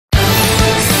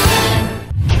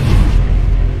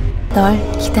널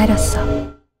기다렸어.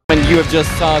 And you have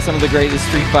just saw some of the greatest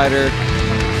Street Fighter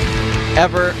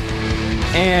ever.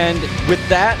 And with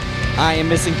that, I am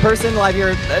Missing Person live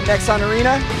here at Nexon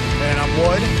Arena. And I'm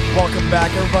Wood. Welcome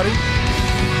back, everybody.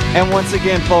 And once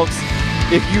again, folks,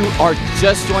 if you are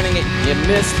just joining it, you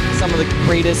missed some of the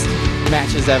greatest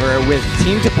matches ever with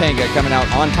Team Topanga coming out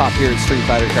on top here at Street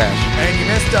Fighter Crash. And you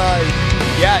missed,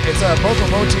 it's both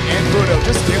Momochi and Budo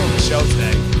just stealing the show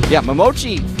today. Yeah,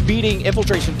 Momochi beating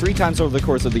Infiltration 3 times over the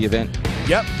course of the event.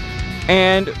 Yep.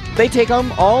 And they take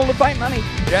home all the fight money.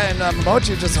 Yeah, and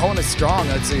Momochi just holding it strong.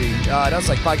 Let's see, that's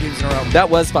like 5 games in a row. That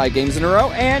was 5 games in a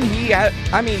row, and he had,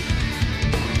 I mean,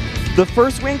 the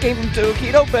first win came from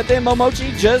Tokido, but then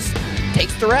Momochi just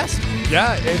takes the rest.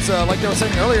 Yeah, it's like they were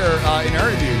saying earlier in our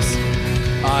reviews.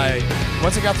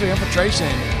 Once they got through Infiltration,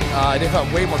 they felt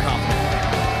way more confident.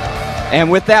 And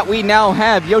with that, we now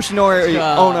have Yoshinori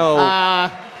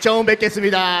Ono. 처음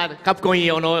뵙겠습니다. 갑공이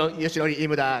오노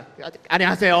요시노리입니다.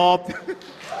 안녕하세요.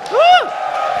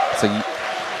 So,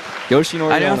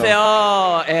 Yoshinori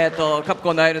안녕하세요.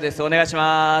 갑공 나이루です. お願いし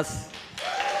ます.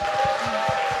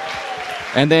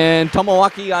 And then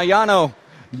Tomoaki Ayano,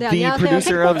 네, the 안녕하세요.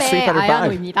 producer of Street Fighter 5.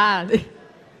 아야노입니다. 네.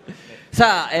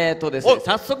 さあ、ですね、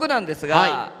早速なんです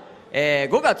が、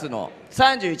5月の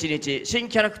31日、新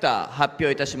キャラクター発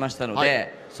表いたしましたの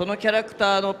で、そのキャラク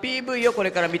ターの PV をこ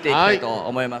れから見ていきたいと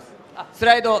思います。ス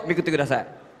ライドめくってください。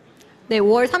 네,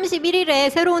 5월 31일에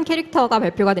새로운 캐릭터가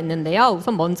발표가 됐는데요.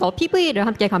 우선 먼저 PV를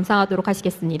함께 감상하도록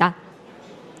하시겠습니다.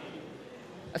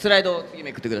 スライド次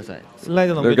めくってください。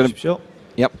 슬라이드 넘겨주십시오.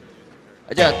 Yep.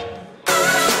 じゃあ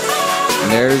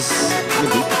And there's the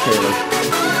trailer.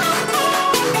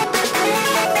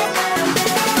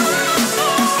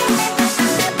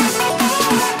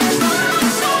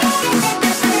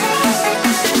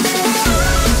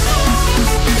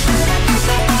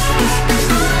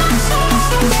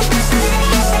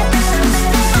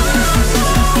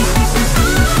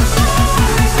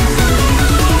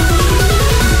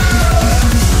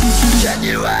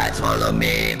 Follow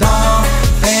me. Don't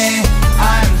think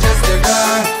I'm just a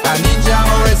girl. A ninja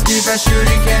always keep a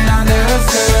shuriken under her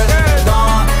skirt.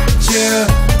 Don't you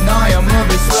know your move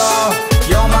is slow?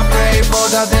 You're my prey for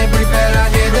the day. Prepare to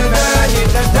hit the dirt.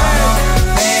 Don't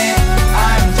think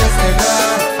I'm just a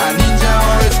girl. A ninja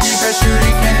always keep a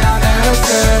shuriken under her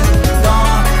skirt.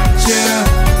 Don't you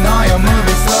know your move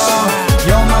is slow?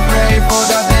 You're my prey for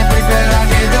the day. Prepare to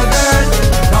hit the dirt.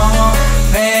 Don't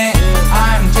think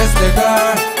I'm just a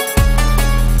girl.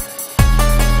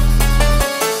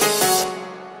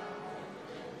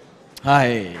 は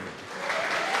い。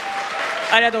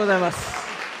ありがとうございます。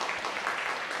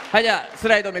はい、じゃあス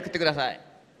ライドをめくってください。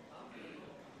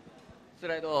ス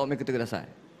ライドをめくってください。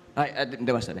はい、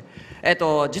出ましたね。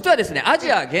実はですね、ア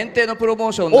ジア限定のプロモ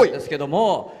ーションなんですけど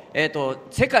も、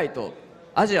世界と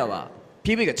アジアは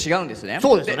PV が違うんですね。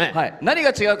そうですよね。はい。何が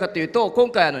違うかというと、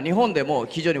今回日本でも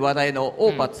非常に話題の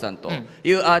オーパッツさんと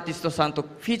いうアーティストさんとフ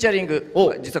ィーチャリング、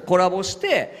実はコラボし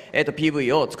て、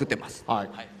PV を作ってます。はい。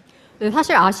 네,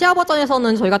 사실 아시아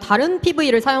버전에서는 저희가 다른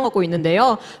PV를 사용하고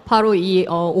있는데요. 바로 이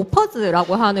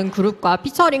오퍼즈라고 하는 그룹과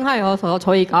피처링하여서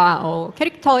저희가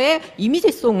캐릭터의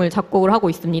이미지송을 작곡을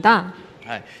하고 있습니다.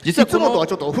 実はこのいつもとは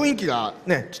ちょっと雰囲気が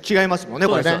ね違いますもんね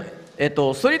これね。ス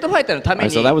トリートファイターのため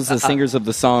に So that was the singers of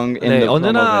the song in 네, the promo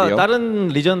언제나 video. 다른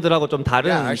리전들하고 좀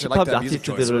다른 Yeah, I actually like 힙합 that music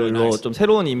choice. 아티스트들로 Really nice. 좀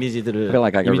새로운 이미지들을 I feel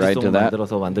like I could write to 이미지송을 that.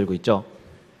 만들어서 만들고 있죠.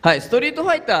 はい、ストリートフ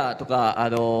ァイターとか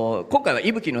今回は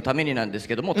伊吹のためになんです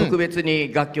けども、特別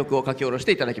に楽曲を書き下ろし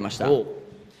ていただきました。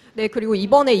 네, 그리고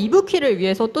이번에 이부키를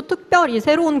위해서 또 특별히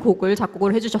새로운 곡을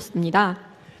작곡을 해주셨습니다.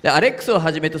 でアレックスを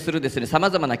はじめとするですね、さま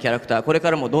ざまなキャラクター、これ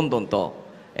からもどんどんと、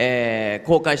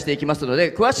公開していきますの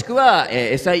で、詳しくは、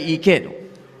SIEK の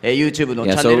YouTube の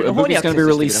チ Yeah, ャンネ so ルの方に Ibuki's アクセ going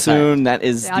to ス be してく released ださい。 soon. That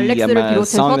is 네, the 알렉스를 song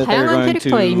비롯해서 that they're 다양한 going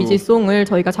캐릭터의 to. 이미지송을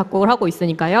저희가 작곡을 하고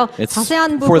있으니까요. It's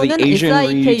자세한 for the 부분은 Asian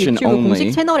SIK region 유튜브 only.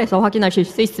 공식 채널에서 확인하실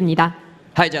수 있습니다.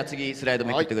 はい、じゃあ次スライド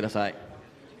めくってください。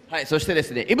はい、そしてで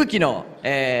すね、伊吹の、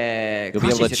You'll be 詳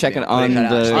able しい to 説 check 明 it をこれ on か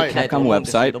ら the していきたいと思うんで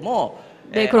すけ Capcom ども、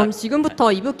 네, 그럼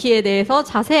지금부터 이부키에 대해서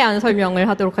자세한 설명을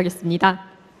하도록 하겠습니다. やっ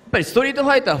ぱりストリートフ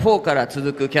ァイター4から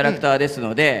続くキャラクターです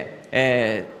の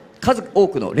で、数多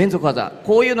くの連続技、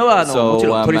こういうのはもち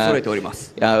ろん取り揃えておりま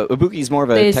す。 Ibuki's more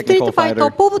of 네, a technical 스트리트 파이터 fighter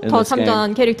in 4부터 this game.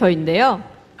 참전한 캐릭터인데요.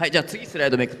 はい、じゃあ次スライ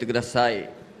ドめくってください。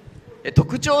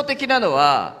特徴的なの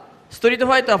はストリート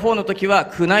ファイター4の時は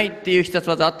クナイっていう必殺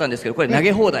技あったんですけど、これ投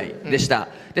げ放題でした。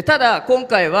でただ今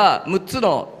回は6つ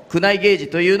のクナイゲージ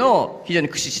というのを非常に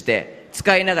駆使して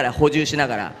使いながら補充しな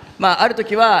がら、ある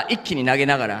時は一気に投げ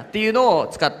ながらっていうのを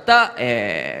使った、キ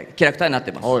ャラクターになっ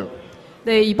てます。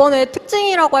 네, 이번에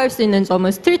특징이라고 할 수 있는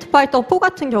점은 스트리트 파이터 4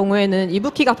 같은 경우에는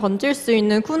이부키가 던질 수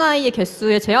있는 쿠나이의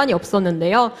개수에 제한이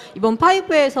없었는데요. 이번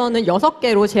 5에서는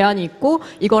 6개로 제한이 있고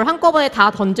이걸 한꺼번에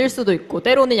다 던질 수도 있고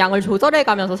때로는 양을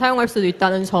조절해가면서 사용할 수도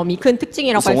있다는 점이 큰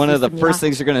특징이라고 할 So one 수 of the first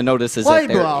있습니다. things you're going to notice is that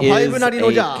 5は there 5 is なり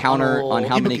のじ a ゃあ counter on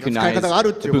how many 息吹の使い kunais 方がある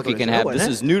っていうこと Ibuki です can よ have. これ This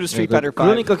ね is new to Street Fighter 5.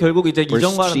 그러니까 결국 이제 where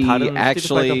이전과는 she 다른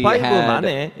actually 스트리트 파이터 had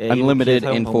 5만의 unlimited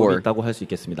in 사용 방법이 4. 있다고 할 수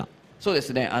있겠습니다. そうで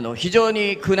すね、非常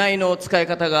にクナイの使い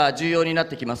方が重要になっ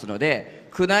てきますので、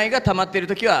クナイが溜まっている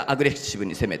ときはアグレッシブ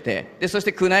に攻めて、でそし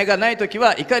てクナイがないとき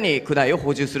はいかにクナイを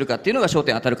補充するかっていうのが焦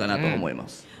点当たるかなと思いま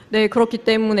す。네, 그렇기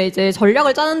때문에 이제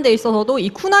전략을 짜는 데 있어서도 이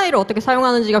쿠나이를 어떻게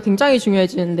사용하는지가 굉장히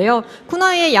중요해지는데요.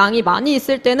 쿠나이의 양이 많이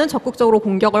있을 때는 적극적으로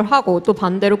공격을 하고 또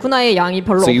반대로 쿠나이의 양이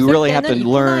별로 So you 없을 really have 때는 to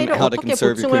이 learn 쿠나이를 how to 어떻게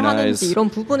conserve your 보충을 하는지 kunais 이런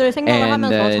부분을 생각을 and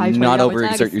하면서 잘 not 전략을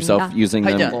overexert yourself 짜야겠습니다. using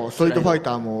はい、じゃ them. あストリートファイ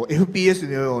ターも FPS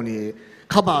のように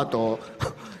カバーと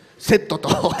セット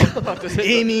と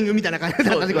エイミングみたいな感じに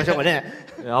なってきましょうかね。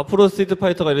 네, 앞으로 스트리트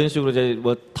파이터가 이런 식으로 이제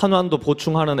뭐 탄환도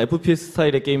보충하는 FPS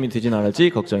스타일의 게임이 되진 않을지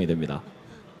걱정이 됩니다.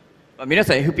 皆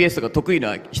さん FPS が得意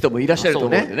な人もいらっしゃると思う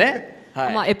んでね。は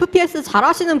아마 い、 FPS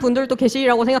잘하시는 분들도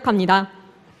계시리라고 생각합니다.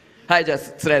 はい、じゃあ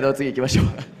スライドを次行きましょう。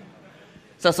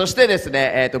さあそしてです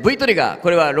ね、V トリガーこ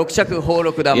れは6尺砲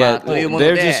6玉 Yeah, というもの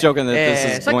they're で、 just joking that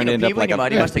this is さっき going の to end up PV like にもあ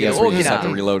りましたけ a ど FPS where 大 you き just な have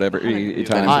to reload every で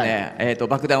す time. ね、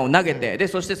爆弾を投げてで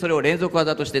そしてそれを連続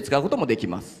技として使うこともでき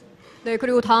ます。 네,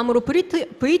 그리고 다음으로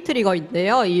V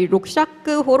트리거인데요. 이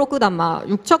록샤크 호로쿠단마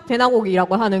육척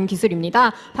배나고기라고 하는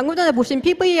기술입니다. 방금 전에 보신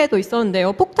PV에도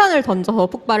있었는데요. 폭탄을 던져서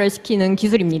폭발을 시키는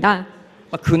기술입니다.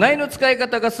 クナイの使い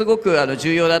方がすごく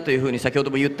重要だというふうに先ほ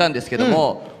ども言ったんですけど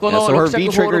も、この Yeah, so her 6尺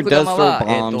V-trigger 砲6玉は、 does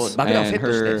throw bombs 爆弾をセッ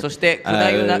トして、 and her, そしてクナ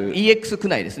イをEX ク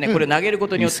ナイですね、これを投げるこ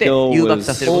とによって skill 誘爆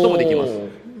させることもできます。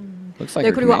 Looks like 네,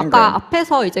 her 그리고 command 아까 grab.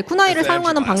 앞에서 이제 쿠나이를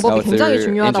사용하는 방법이 Oh, 굉장히 it's her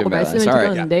중요하다고 engine 말씀을 balance.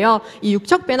 Alright, 드렸는데요. 이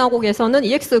육척 배나곡에서는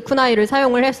EX 쿠나이를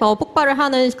사용을 해서 폭발을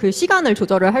하는 그 시간을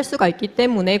조절을 할 수가 있기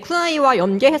때문에 쿠나이와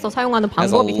연계해서 사용하는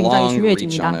Has a 방법이 굉장히 long reach on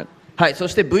중요해집니다. it. はい、そ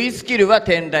して V スキルは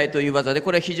天雷という技で、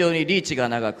これは非常にリーチが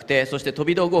長くて、そして飛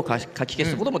び道具をかき消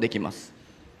すこともできます。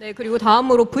 네, 그리고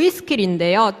다음으로 V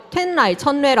스킬인데요. 텐라이,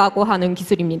 천뇌라고 하는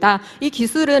기술입니다. 이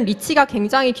기술은 리치가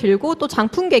굉장히 길고 또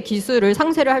장풍계 기술을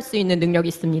상쇄를 할 수 있는 능력이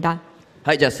있습니다.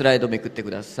 はい、じゃあスライドめくってく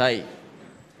ださい。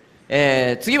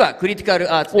次はクリティカ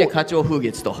ルアーツで花鳥風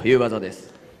月という技で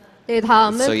す。 네,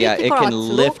 다음은 So yeah, it 크리티컬 can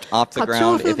아츠로 lift off the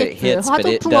ground if it 가초후게츠 hits, but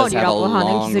it does have a 화조풍월이라고 하는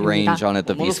long 기술입니다. range on it.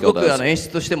 The も V のす skill ごく does. 演出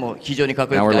としても非常にかっ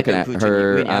こよ Now く we're て、 looking 相手 at の空中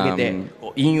に上に上げて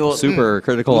her 韻を super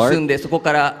critical 結 art. んで、そこ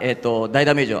から大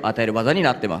ダメージを与える技に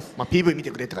なってます。まあ PV 見て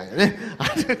くれって感じだね。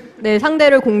 네,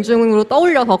 상대를 공중으로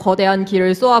떠올려서 거대한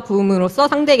기를 쏘아 부음으로써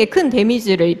상대에게 큰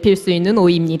데미지를 입힐 수 있는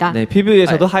오이입니다. 네,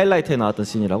 PV에서도 하이라이트에 나왔던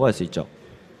씬이라고 할 수 있죠.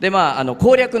 で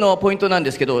攻略のポイントなんで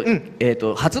すけど、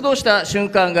発動した瞬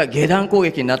間が下段攻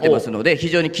撃になってますので非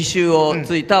常に奇襲を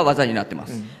ついた技になってま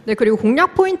す。 네, 그리고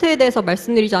공략 포인트에 대해서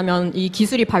말씀드리자면 이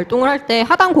기술이 발동을 할 때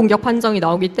하단 공격 판정이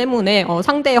나오기 때문에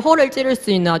상대의 허를 찌를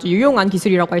수 있는 아주 유용한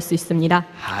기술이라고 할 수 있습니다.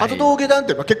 発動下段っ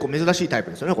ていうのは結構珍しいタイ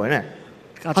プですよね、これね。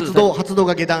発動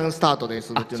が下段スタートで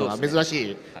するっていうのは珍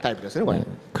しいタイプですね、これ。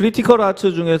 크리티컬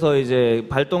아츠 중에서 이제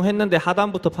발동했는데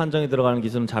하단부터 판정이 들어가는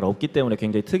기술은 잘 없기 때문에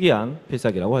굉장히 특이한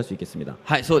필살기라고 할 수 있겠습니다.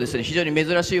 はい、そうですね。非常に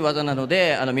珍しい技なの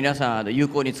で皆さん有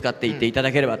効に使っていっていた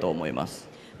だければと思います。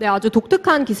 네, 아주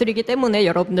독특한 기술이기 때문에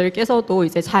여러분들께서도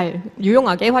이제 잘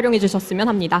유용하게 활용해 주셨으면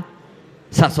합니다.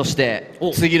 さあそして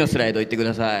次のスライド行ってく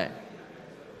ださい。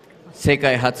世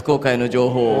界初公開の情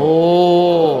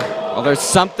報。 Well, there's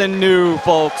something new,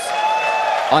 folks,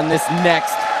 on this next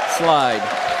slide.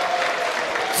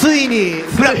 ついに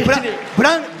ブラ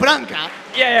ンカ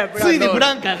いやいや、ついにブ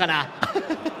ランカかな。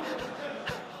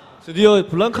 드디어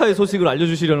블랑카의 소식을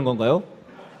알려주시려는 건가요?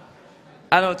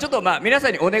 ちょっと皆さ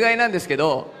んにお願いなんですけ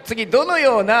ど、次どの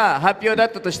ような発表だ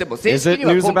ったとしても正式に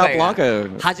は今回が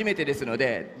初めてですの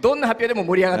で、どんな発表でも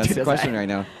盛り上がって That's く the ださ question い。 right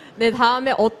now. 네,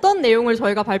 다음에 어떤 내용을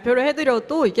저희가 발표를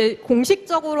해드려도 이게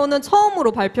공식적으로는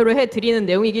처음으로 발표를 해드리는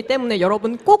내용이기 때문에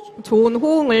여러분 꼭 좋은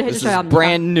호응을 This is 해주셔야 합니다.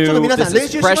 brand new. This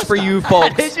is fresh for you,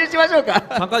 folks. 練習しましょうか。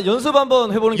 잠깐 연습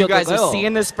한번 해보는 게 You guys are 어떨까요?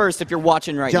 seeing this first if you're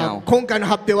watching right じゃあ now. 今回の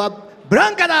発表はブラ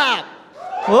ンカだ。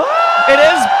 It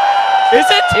is. Is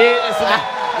it?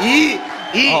 いい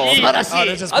素晴らしい。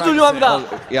 아주 훌륭합니다.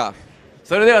 Yeah.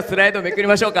 それではスライドめくり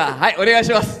ましょうか。はい、お願い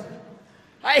します。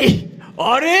はい。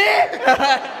あれ？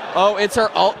 Oh, it's her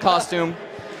alt costume,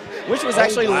 which was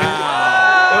actually leaked.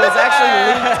 It was actually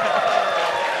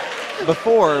leaked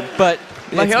before, but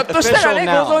ひょっ it's としたら official ね、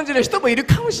ご now. 存知の人もいる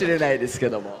かもしれないですけ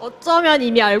ども。 어쩌면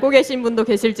이미 알고 계신 분도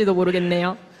계실지도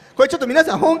모르겠네요. これちょっと皆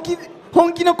さん本気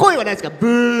の声はないですか？ブ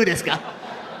ーですか？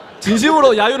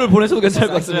 진심으로 야유를 보내셔도 괜찮을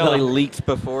것 Accidentally 같습니다. leaked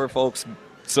before, folks.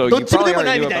 So ど you っちもで probably も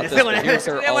ない already み knew たい about で this, すね、こ but れ。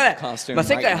 here's her でもね alt costume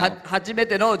世 right 界 now. 初め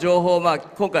ての情報を、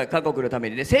今回韓国のため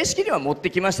にね正式には持って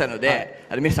きましたので、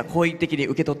皆さん好意的に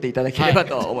受け取っていただければ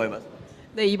と思います。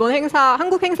 네, 이번 행사,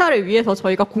 한국 행사를 위해서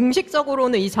저희가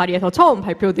공식적으로는 이 자리에서 처음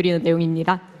발표드리는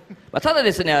내용입니다. ただ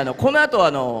ですね、この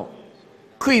後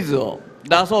クイズを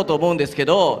出そうと思うんですけ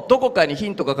ど、どこかにヒ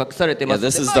ントが隠されてます Yeah,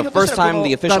 ので、 this is まあ the first time the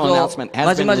ひょっとしたら official この announcement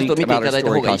画 has じ been まじと leaked 見てい about た her だいた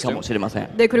story 方がいいかも costume. しれません。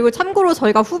 네, 그리고 참고로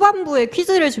저희가 후반부에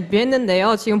퀴즈를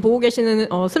준비했는데요. 지금 보고 계시는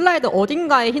슬라이드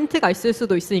어딘가에 힌트가 있을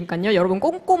수도 있으니까요. 여러분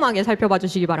꼼꼼하게 살펴봐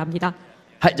주시기 바랍니다.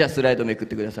 はい、じゃあスライドめくっ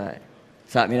てください。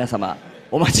さあ皆様、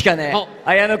お待ちかね、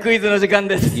綾野クイズの時間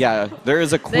です。 Yeah, there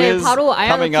is a 네, quiz 바로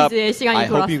아야노 coming up. 퀴즈의 시간이 I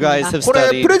hope you guys 돌아왔습니다. have これ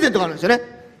studied. プレゼントがあるんですよね。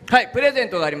はい、プレゼン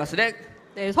トがありますね。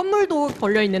 네, 선물도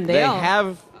걸려 They 있는데요.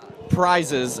 have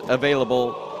prizes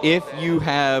available if you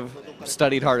have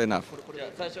studied hard enough. じゃあ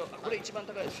最初、これ一番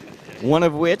高いです。 One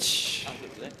of which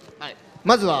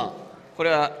まずは、これ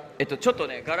はちょっと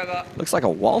ね柄が looks like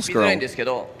a wall 見づらいん scroll. ですけ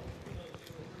ど、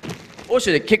欧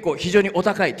州で結構非常にお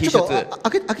高い T ちょっシャツ。と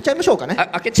開けちゃいましょうかね。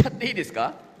開けちゃっていいです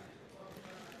か？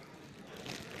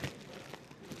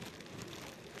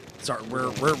 Sorry,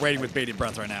 we're waiting with bated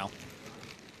breath right now.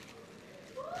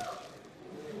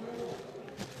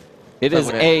 It is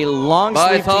a long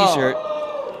sleeve T-shirt.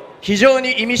 非常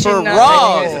に意味深な For タイ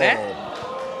ミングですね。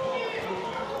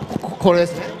これで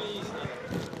すね。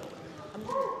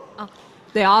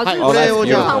 네, 아주 아, 그래요, 좋은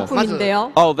자,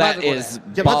 상품인데요. Oh, that is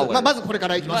じゃあ baller. まずこれか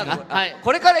らいきますか。はい。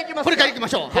これからいきます。これからいきま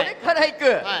しょう。これからいく。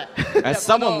はい。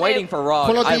 As someone waiting for Raw,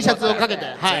 この I T シャツを want かけて。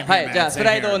はい。はい、じゃあス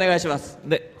ライドお願いします。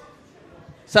 네,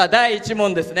 さあ第1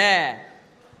問ですね。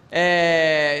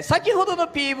先ほどの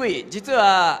PV 実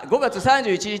は5月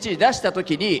31日に出した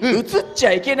時に、映っち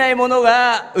ゃいけないもの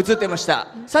が映ってました。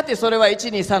さてそれは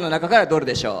123の中からどれ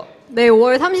でしょ 네,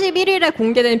 5월 31일에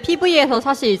공개된 PV에서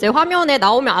사실 이제 화면에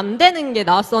나오면 안 되는 게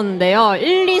나왔었는데요.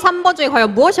 1, 2, 3번 중에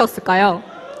과연 무엇이었을까요?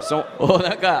 So う？お、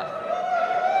なんか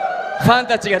ファン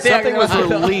たちが手を挙 something げま was す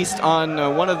けど。 released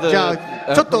on one of the じゃ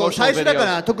あちょっと promotional 最初だか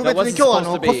ら videos 特別 that に wasn't 今日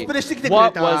supposed to コス be. プレしてきてくれ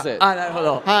What た。 was it? あ、なるほ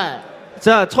ど。はい。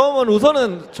 자,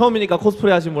 우선은 처음이니까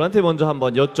코스프레 하신 분한테 먼저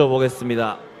한번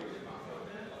여쭤보겠습니다.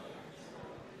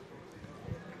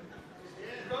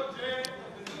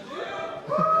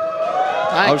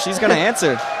 Oh, she's gonna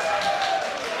answer.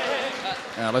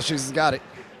 Let's see if she's got it.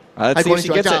 は Let's い、 see こん if に she ち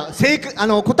は。 gets じゃ it.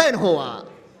 あ答えの方は、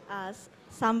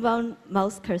 3번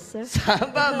마우스 커서.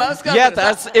 3番マウスカー Yeah, ト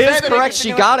that さ is correct.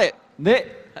 She got it. 네,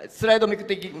 スライドめくっ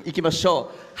ていきまし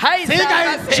ょう。はい、正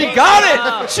解さあ She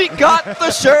got it. She got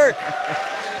the shirt.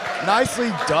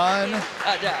 Nicely done.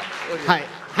 あ、じゃあ、はい。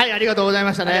はい、ありがとうござい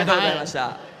ましたね。ありがとうございまはし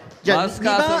た。じゃあマウスカ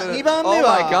ーソル2番 Oh 目 my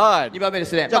は、 god. 2番目で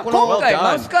すね。じゃあこの今回 Well done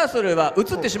マウスカーソルは映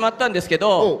ってしまったんですけ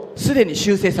どお、すでに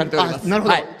修正されております。なるほ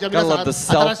ど。はい。じゃあ Gotta 皆 love the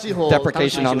さん、新しい方を楽しみ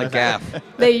にして self-deprecation on く the ださい。 gaff.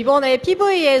 네, 이번에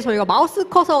PV에 저희가 마우스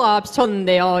커서가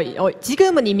비쳤는데요.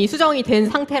 지금은 이미 수정이 된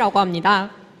상태라고 합니다.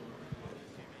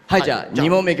 はい、じゃあ2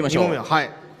問目いきましょ2問目は、う。はい。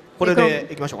これで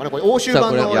いきましょうかね。これ欧州さあ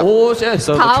これ版の。や欧州、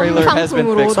 So the 다음 trailer has been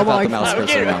상품으로 fixed without the 넘어가겠습니다. mouse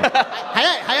cursor now. 早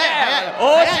い早い欧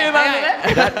早い。州版のね。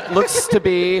 That looks to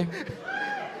be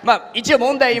まあ一応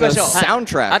問題言いましょう。 The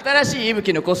soundtrack. 新しい伊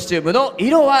吹のコスチュームの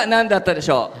色は何だったでし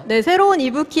ょう。 네, 새로운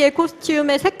이부키의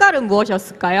코스튬의 색깔은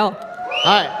무엇이었을까요?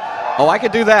 はい。 Oh, I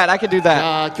could do that. I could do じ that.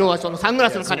 ゃあ今日はそのサングラ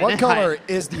スの So 彼 what ね。はい color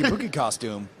is the Ibuki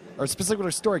costume, or specifically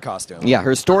her story costume? Yeah,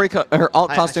 her story, her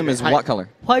alt Hi, costume is hi. what color?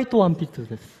 ホワイトワンピース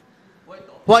です。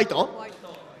ホワイト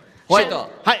ホワイト。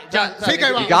はい。じゃあ正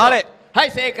解は You got it. は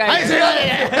い、正解。はい、正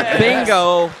解。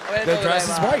 Bingo. おめで The とうござい dress ま is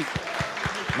す。 white.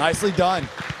 Nicely done.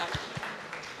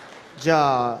 じ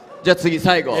ゃあじゃあ次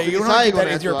最後。 Yeah, you don't have to 最 do 後の that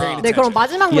や if つ you're は paying 네, 그럼 attention.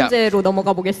 마지막 Yeah. 문제로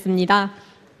넘어가 보겠습니다.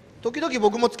 時々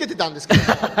僕もつけてたんですけど、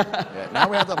 Yeah, now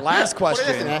we have the last これで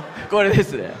す question. ね。これで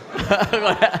すね。こ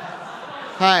れ。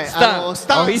はい。スタンス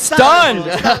タン Oh, he's スタン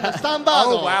スタンバー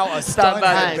Oh ド。 wow, a スタン stun バ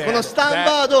ーはい。 headband. このスタン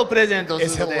バードをプレゼント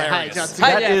するので、 That is はい。じゃあ hilarious. 次。は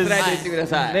い、じゃあ That is- スライド言ってくだ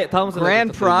さい。 네, 다음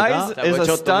Grand prize さあこれ is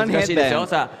ちょ a っと stun 難しいですよ。 headband.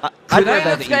 さあ、 I'd クナ wear イ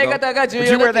の that 使い to 方が重 Would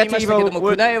要 you だ wear と言い that ま to したけど Evo? も、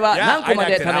クナイは Yeah, 何個ま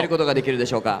I で knocked it 貯める out. ことができるで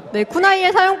しょうか。 네,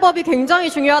 쿠나이의 사용법이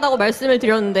굉장히 중요하다고 말씀을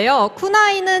드렸는데요.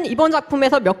 쿠나이는 이번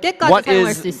작품에서 몇 개까지 What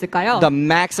사용할 is 수 있을까요? the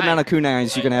max amount of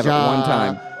kunais you can have じ at one ゃ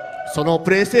time? あその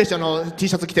プレイステーションの T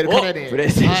シャツ着てるお、彼に。プレ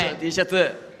イステーションはい T シャ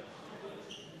ツ。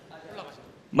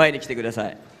前に来てくださ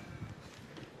い。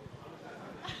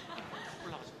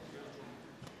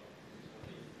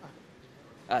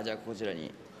あ、じゃあこちら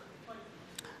に。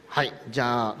はい。じ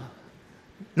ゃあ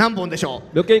何本でしょ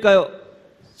う。 몇 개일까요?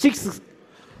 6.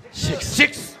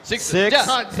 6。じゃ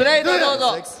あスライドどうぞ。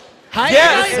はい、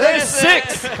 Yes, で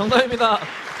す。 정답입니다.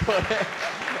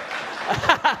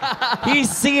 He's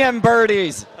seeing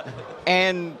birdies,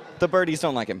 and the birdies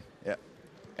don't like him. Yeah.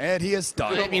 And he is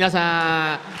done. 皆さん、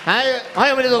はい、は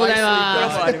い、おめでとうございこれも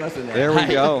まありますね。 There we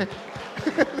go.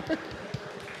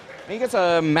 He gets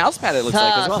a mouse pad, it looks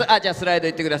like, as さ well. あ、じゃあスライドい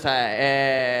ってくださ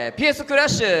い。PS クラッ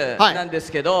シュなんです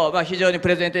けど、まあ非常にプ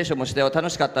レゼンテーションもして楽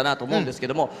しかったなと思うんですけ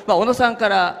ども、まあ小野さんか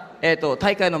ら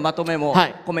大会のまとめもは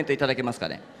いコメントいただけますか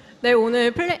ね。 네,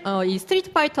 오늘 이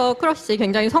스트리트 파이터 크러쉬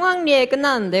굉장히 성황리에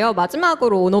끝났는데요.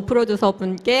 마지막으로 오노 프로듀서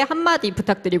분께 한마디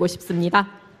부탁드리고 싶습니다.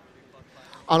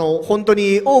 本当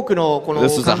に多くのこの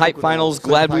This was a hype 韓国の finals.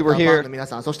 Glad we were ファン here. の皆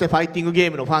さん、そしてファイティングゲ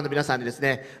ームのファンの皆さんでです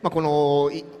ね、まあこ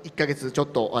の1ヶ月ちょっ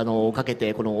とかけ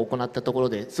てこの行ったところ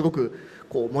ですごく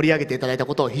こう盛り上げていただいた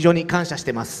ことを非常に感謝し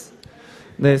てます。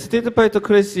 네, 스트리트 파이터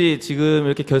크래시 지금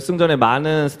이렇게 결승전에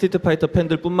많은 스트리트 파이터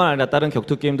팬들뿐만 아니라 다른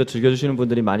격투 게임도 즐겨주시는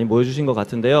분들이 많이 모여주신 것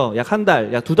같은데요. 약 한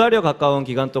달, 약 2달여 가까운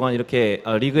기간 동안 이렇게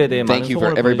리그에 대해 많은 Thank you for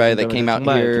소원을 everybody that 보내주신 came 점을 out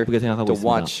정말 here 기쁘게 생각하고 to 있습니다.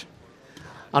 watch.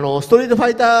 ストリートフ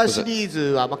ァイターシリーズ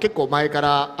はまあ結構前か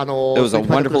らwas a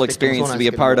wonderful experience to be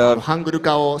a part of. ハングル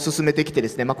化を進めてきてで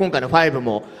すね、まあ今回の5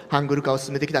もハングル化を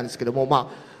進めてきたんですけども、まあ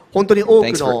本当に多く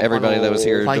Thanks の for everybody that was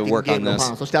here ファイ to ティング work ゲー on ムのファ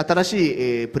this. ン、そして新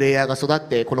しいプレイヤーが育っ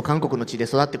てこの韓国の地で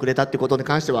育ってくれたってことに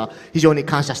関しては非常に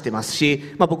感謝してます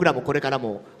し、まあ僕らもこれから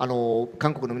も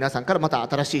韓国の皆さんからまた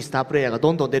新しいスタープレイヤーが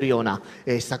どんどん出るような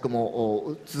施策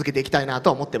も続けていきたいなと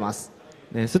思ってます。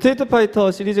 네, 스트리트 파이터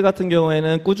시리즈 같은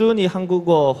경우에는 꾸준히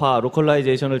한국어화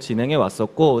로컬라이제이션을 진행해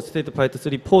왔었고 스트리트 파이터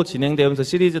 3, 4 진행되면서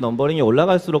시리즈 넘버링이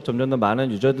올라갈수록 점점 더 많은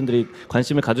유저들이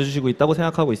관심을 가져주시고 있다고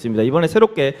생각하고 있습니다. 이번에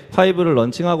새롭게 5를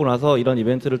런칭하고 나서 이런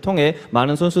이벤트를 통해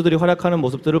많은 선수들이 활약하는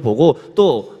모습들을 보고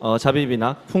또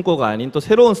자비비나 품고가 아닌 또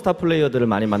새로운 스타 플레이어들을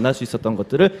많이 만날 수 있었던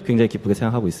것들을 굉장히 기쁘게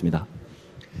생각하고 있습니다.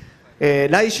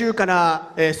 来週から、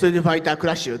ストリートファイターク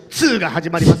ラッシュ2が始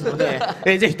まりますので、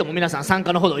ぜひとも皆さん参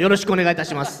加のほどよろしくお願いいた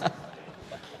します。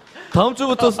 다음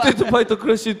주부터 스트리트 파이터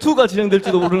크래시 2가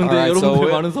진행될지도 모르는데 Alright, 여러분들의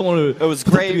so 많은 성원을 It was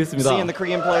great 부탁드리겠습니다. seeing the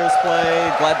Korean players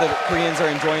play. Glad the Koreans are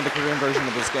enjoying the Korean version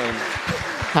of this game.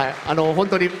 はい、本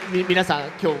当に皆さん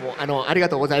今日もありが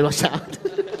とうございました。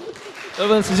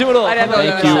 여러분 진심으로 아, 네, 네,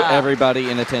 Thank you,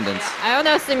 everybody in attendance.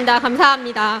 아연이었습니다.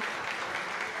 감사합니다.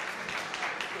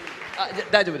 あ、じゃ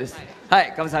大丈夫です。は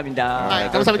い、감사합니다。はい、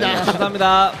감사합니다。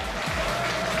 감사합니다.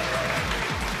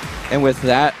 And with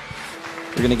that,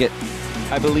 we're gonna get,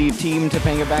 I believe, Team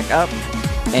Topanga back up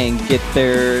and get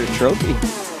their trophy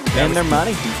and their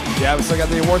money. Yeah, we still got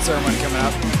the award ceremony coming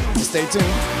up. So stay tuned.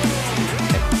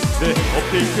 네,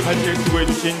 업데이트 발표에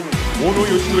수고해주신 오노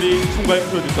요시노리 총괄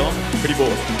프로듀서 그리고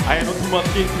아야노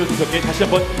토마키 프로듀서께 다시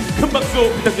한번 큰 박수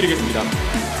부탁드리겠습니다.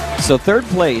 So third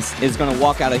place is going to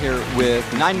walk out of here with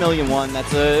 9 million won.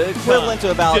 That's equivalent to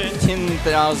about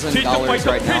 $10,000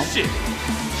 right now.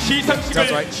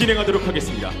 시상식을 진행하도록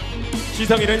하겠습니다.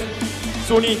 시상에는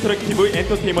소니 인터랙티브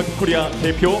엔터테인먼트 코리아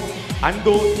대표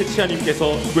안도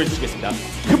테치아님께서 수고해 주시겠습니다.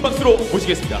 큰 박수로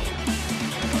모시겠습니다.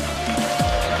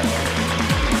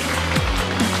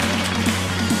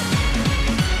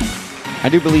 I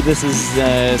do believe this is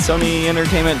Sony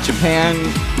Entertainment Japan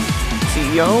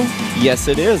CEO. Yes,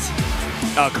 it is.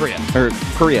 Korea. Or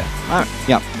Korea.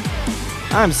 Yeah.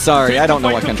 I'm sorry, I don't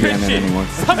know what country I'm in anymore.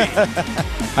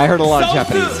 I heard a lot of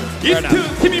Japanese.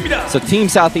 So Team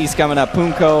Southeast coming up,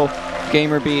 Punko,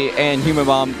 Gamerbee, and Human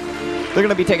Bomb. They're going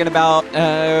to be taking about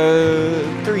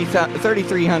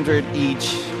 3,300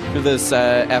 each for this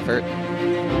effort.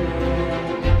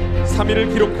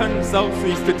 3위를 기록한 사우스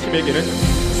이스트 팀에게는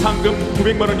상금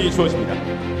 900만 원이 주어집니다.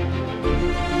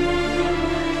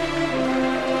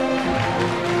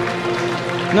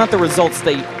 Not the results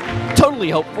they totally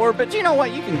hoped for, but you know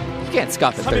what? You can't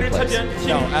scoff at third 3위를 place. 차지한 팀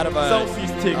No, out of 사우스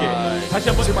이스트에게 다시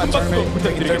한번 Super 큰 박수 tournament,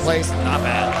 taking third 부탁드리겠습니다. place, not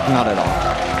bad. Not at all.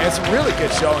 And it's really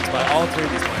good showings by all three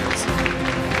of these players.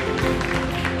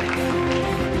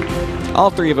 All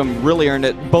three of them really earned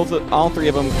it. All three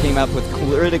of them came up with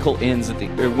critical wins at the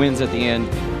end.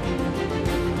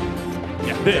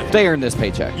 네. They earned this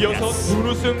paycheck. 이어서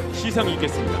준우승 시상이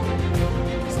있겠습니다.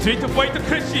 스트리트 파이터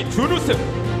크래시 준우승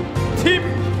팀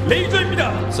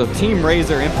레이저입니다. So Team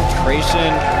Razor,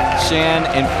 Infiltration, Shan,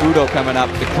 and Fudo coming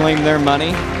up to claim their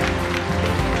money.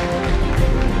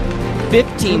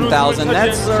 15,000.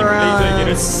 That's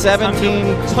around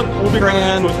 17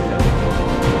 grand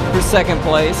for second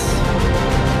place.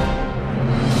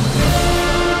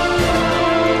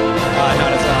 No,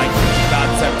 it's like about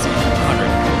 1,700.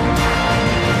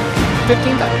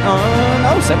 15,000?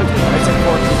 No, 17. It's in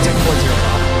 4-0.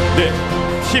 네,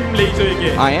 팀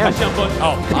레이저에게 I am. 다시 한번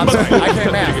Oh, I'm sorry. I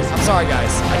can't math. I'm sorry,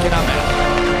 guys. I cannot math.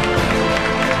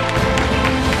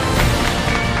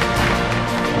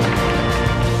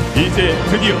 이제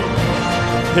드디어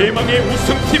대망의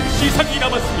우승팀 시상이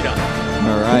남았습니다.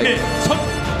 All right. 국내 첫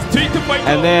스트리트 파이터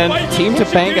And then 파이팅 Team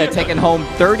공식 Topanga 대회에서 taking home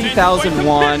 30,000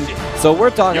 won. So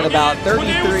we're talking about $34,000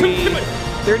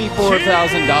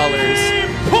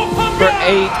 for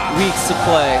 8 weeks to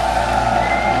play.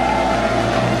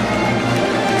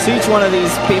 So each one of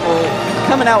these people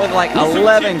coming out with like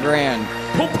 11 grand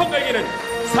포판가에게는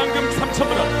상금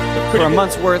 3,000만 원 for a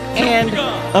month's worth and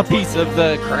a piece of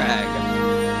the crag.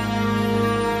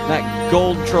 That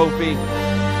gold trophy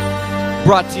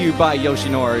brought to you by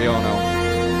Yoshinori Ono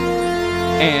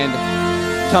and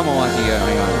Tomoaki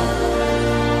Ayano.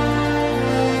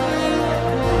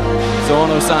 So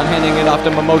Ono-san handing it off to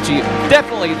Momochi,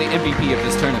 definitely the MVP of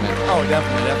this tournament. Oh,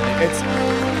 definitely.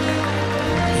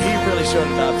 He really showed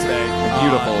it up today.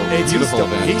 Beautiful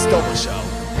event. He stole the show.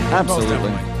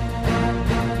 Absolutely.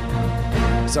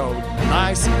 So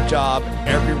nice job,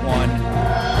 everyone.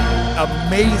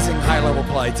 Amazing high-level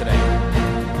play today.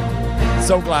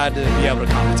 So glad to be able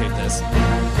to commentate this.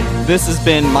 This has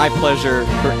been my pleasure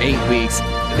for 8 weeks.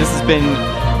 This has been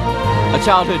a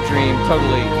childhood dream,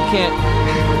 totally. You can't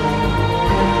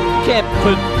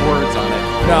put words on it.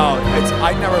 No,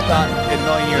 I never thought in a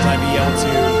million years I'd be able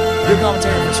to do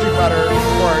commentary for Street Fighter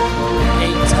or a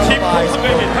팀 televised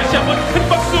포판가에게 다시 한번 큰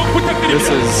박수 This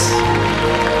부탁드립니다. is,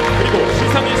 그리고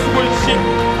시상의 수고를 주신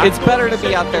it's better to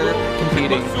be out there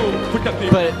competing, 박수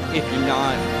부탁드립니다. but if you're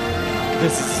not,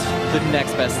 this is the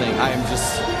next best thing. I am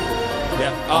just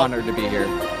honored to be here.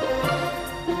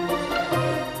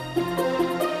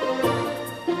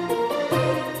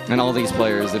 And all these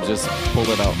players have just pulled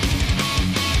it out.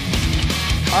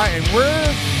 All right, and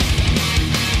we're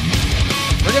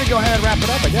gonna go ahead and wrap it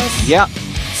up, I guess. Yeah.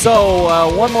 So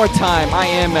one more time, I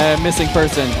am a missing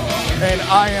person. And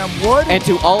I am Wood. And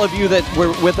to all of you that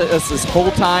were with us this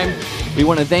whole time, we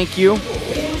want to thank you.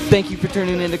 Thank you for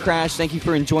tuning in to Crash. Thank you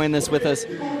for enjoying this with us.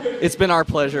 It's been our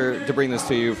pleasure to bring this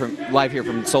to you from live here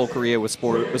from Seoul, Korea with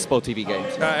SportsTV Games.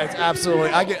 It's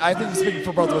absolutely. I think speaking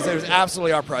for both of us, it was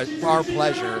absolutely our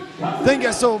pleasure. Thank you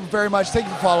guys so very much. Thank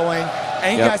you for following,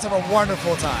 and you guys have a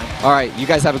wonderful time. All right, you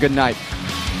guys have a good night.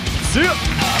 See ya.